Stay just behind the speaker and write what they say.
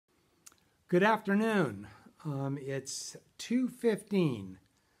Good afternoon. It's 2:15.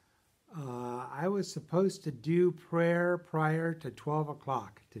 I was supposed to do prayer prior to 12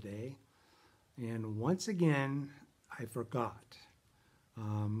 o'clock today, and once again, I forgot.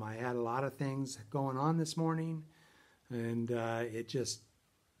 I had a lot of things going on this morning, and it just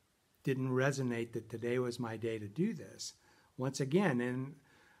didn't resonate that today was my day to do this once again. And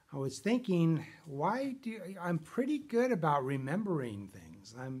I was thinking, I'm pretty good about remembering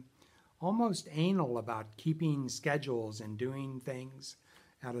things. I'm almost anal about keeping schedules and doing things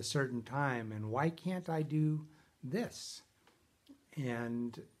at a certain time. And why can't I do this?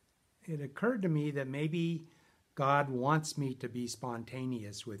 And it occurred to me that maybe God wants me to be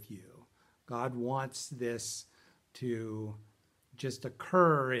spontaneous with you. God wants this to just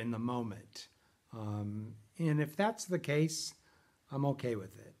occur in the moment. And if that's the case, I'm okay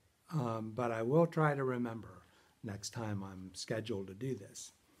with it. But I will try to remember next time I'm scheduled to do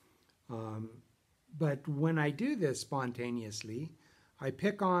this. But when I do this spontaneously, I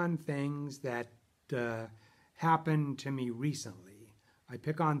pick on things that happened to me recently. I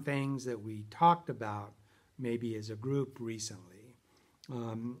pick on things that we talked about maybe as a group recently.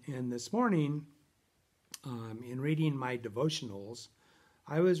 And this morning, in reading my devotionals,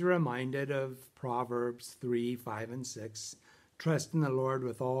 I was reminded of Proverbs 3, 5, and 6. Trust in the Lord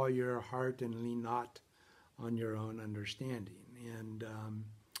with all your heart and lean not on your own understanding.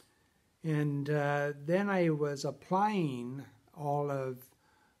 And then I was applying all of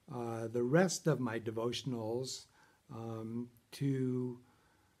the rest of my devotionals to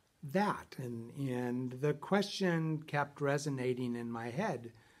that. And the question kept resonating in my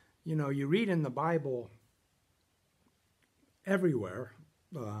head. You know, you read in the Bible everywhere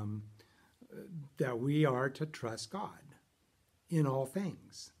that we are to trust God in all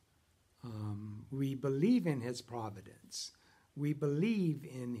things. We believe in His providence. We believe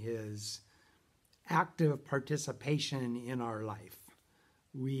in His active participation in our life.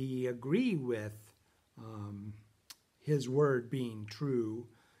 We agree with His word being true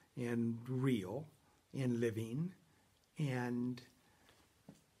and real and living. And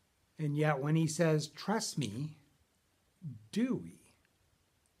yet when He says, trust me, do we?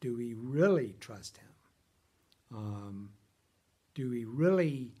 Do we really trust Him? Do we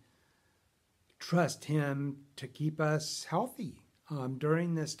really trust Him to keep us healthy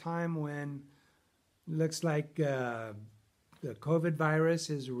during this time when it looks like the COVID virus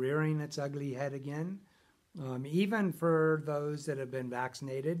is rearing its ugly head again? Even for those that have been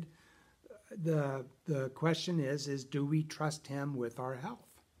vaccinated, the question is do we trust Him with our health?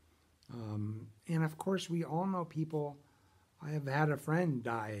 And of course, we all know people. I have had a friend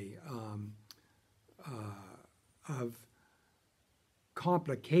die of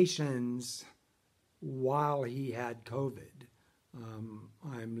complications while he had COVID.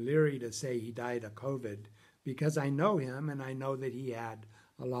 I'm leery to say he died of COVID because I know him and I know that he had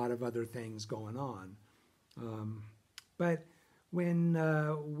a lot of other things going on. But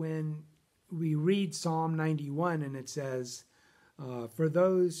when we read Psalm 91 and it says, for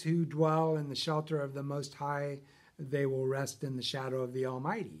those who dwell in the shelter of the Most High, they will rest in the shadow of the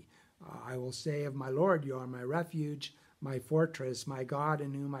Almighty. I will say of my Lord, you are my refuge, my fortress, my God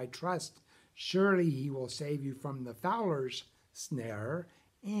in whom I trust. Surely He will save you from the fowler's snare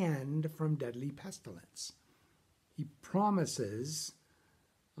and from deadly pestilence. He promises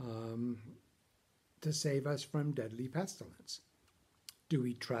to save us from deadly pestilence. Do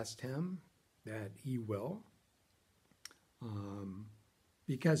we trust Him that He will?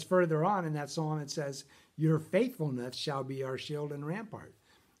 Because further on in that psalm it says, your faithfulness shall be our shield and rampart.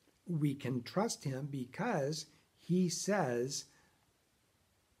 We can trust Him because He says,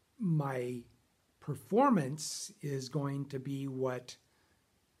 my performance is going to be what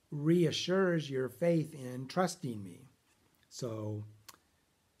reassures your faith in trusting me. So,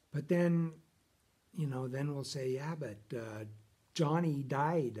 but then, then we'll say, yeah, but Johnny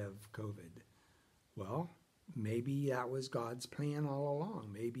died of COVID. Well, maybe that was God's plan all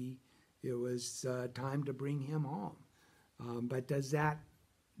along. Maybe it was time to bring him home. But does that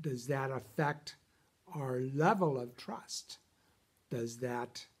affect our level of trust? Does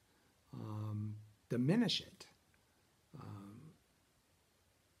that diminish it?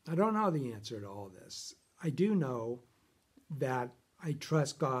 I don't know the answer to all this. I do know that I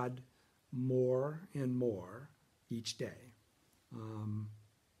trust God more and more each day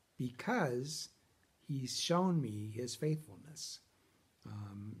because He's shown me His faithfulness.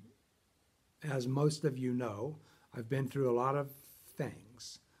 As most of you know, I've been through a lot of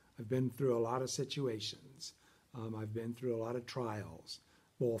things. I've been through a lot of situations. I've been through a lot of trials,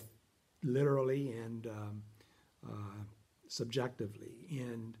 both literally and subjectively.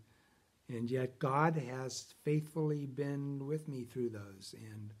 And yet God has faithfully been with me through those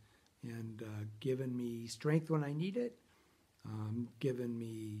and given me strength when I need it, given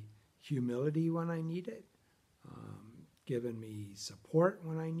me humility when I need it, given me support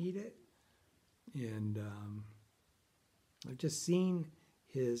when I need it. And I've just seen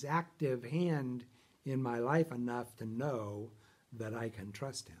his active hand in my life enough to know that I can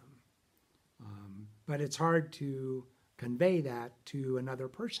trust him. But it's hard to convey that to another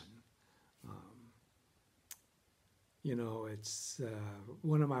person. It's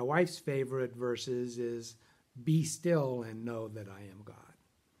one of my wife's favorite verses is, "Be still and know that I am God."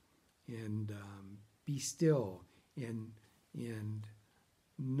 And be still and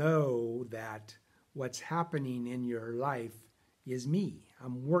know that what's happening in your life is me.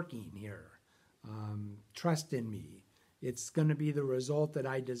 I'm working here. Trust in me. It's going to be the result that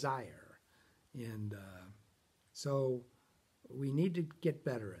I desire. And so we need to get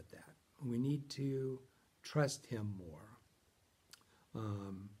better at that. We need to trust him more.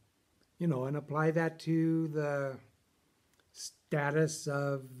 And apply that to the status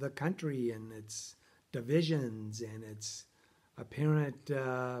of the country and its divisions and its apparent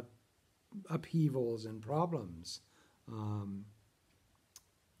upheavals and problems. Do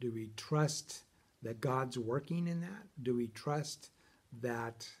we trust that God's working in that? Do we trust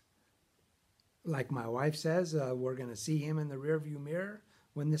that, like my wife says, we're going to see him in the rearview mirror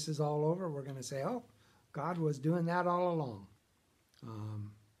when this is all over? We're going to say, oh, God was doing that all along.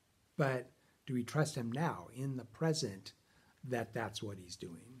 But do we trust him now in the present that that's what he's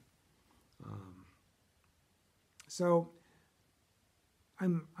doing? So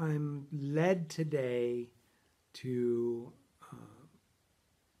I'm led today to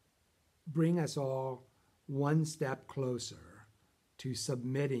bring us all one step closer to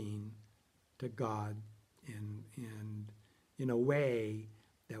submitting to God in a way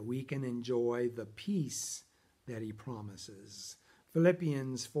that we can enjoy the peace that he promises.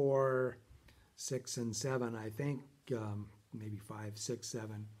 Philippians 4, 6, and 7, I think, maybe 5, 6,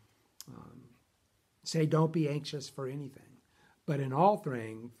 7, say, don't be anxious for anything, but in all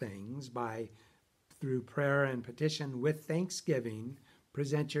things, through prayer and petition with thanksgiving,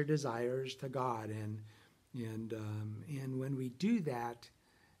 present your desires to God. And when we do that,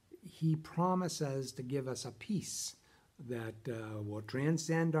 he promises to give us a peace that will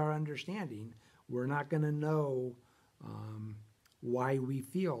transcend our understanding. We're not going to know why we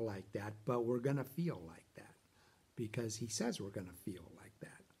feel like that, but we're going to feel like that because he says we're going to feel like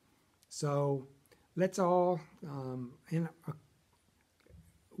that. So let's all,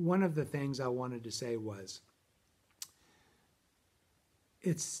 one of the things I wanted to say was,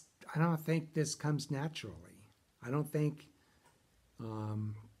 I don't think this comes naturally. I don't think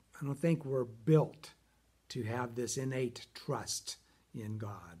we're built to have this innate trust in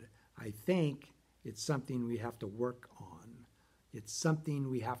God. I think it's something we have to work on. It's something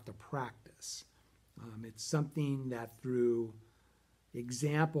we have to practice. It's something that through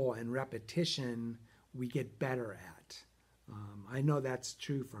example and repetition we get better at. I know that's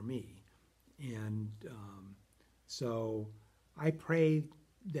true for me. And so I pray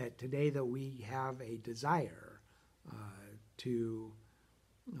that today that we have a desire to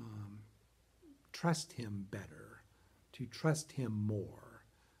trust him better, to trust him more,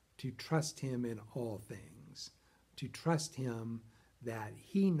 to trust him in all things, to trust him that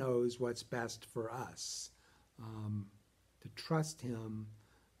he knows what's best for us, to trust him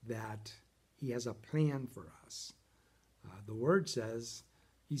that he has a plan for us. The word says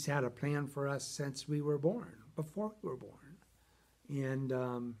he's had a plan for us since we were born, before we were born. And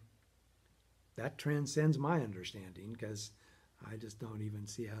that transcends my understanding because I just don't even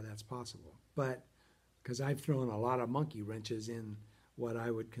see how that's possible. But because I've thrown a lot of monkey wrenches in what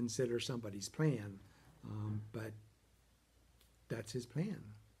I would consider somebody's plan, but that's his plan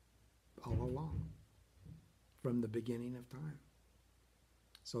all along from the beginning of time.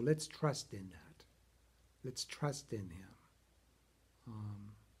 So let's trust in that. Let's trust in him.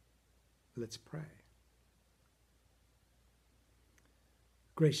 Let's pray.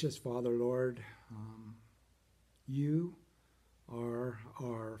 Gracious Father, Lord, you are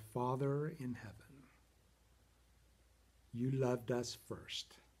our Father in heaven. You loved us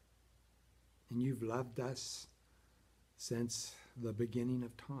first, and you've loved us since the beginning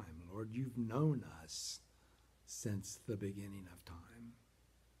of time. Lord, you've known us since the beginning of time.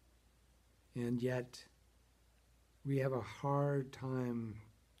 And yet, we have a hard time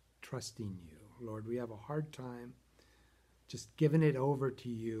trusting you. Lord, we have a hard time just giving it over to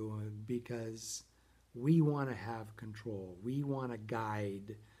you because we want to have control. We want to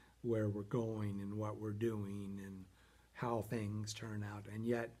guide where we're going and what we're doing and how things turn out. And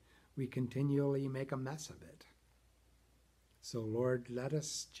yet we continually make a mess of it. So, Lord, let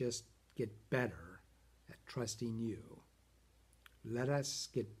us just get better at trusting you. Let us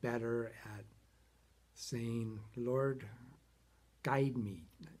get better at saying, Lord, guide me,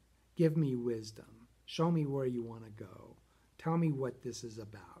 give me wisdom, show me where you want to go, tell me what this is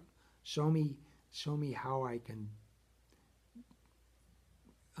about, show me how I can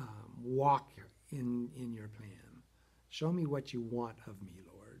walk in your plan. Show me what you want of me,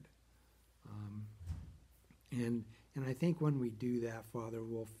 Lord. And I think when we do that, Father,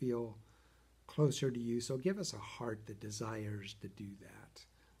 we'll feel closer to you. So give us a heart that desires to do that.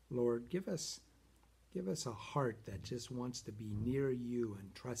 Lord, give us a heart that just wants to be near you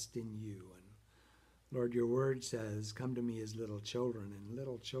and trust in you. And Lord, your word says, come to me as little children, and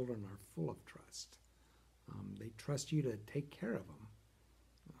little children are full of trust. They trust you to take care of them,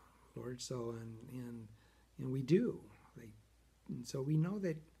 Lord. So, and we do. And so we know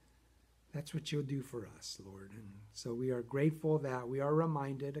that that's what you'll do for us, Lord. And so we are grateful that we are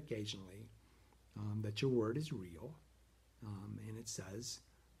reminded occasionally that your word is real, and it says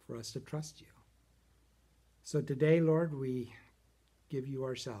for us to trust you. So today, Lord, we give you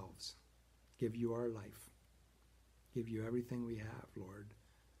ourselves, give you our life, give you everything we have, Lord,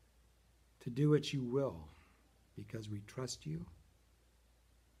 to do what you will, because we trust you.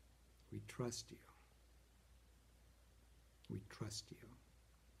 We trust you. We trust you.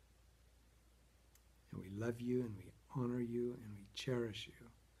 And we love you, and we honor you, and we cherish you.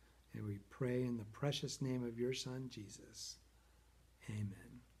 And we pray in the precious name of your Son, Jesus.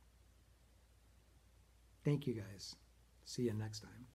 Amen. Thank you, guys. See you next time.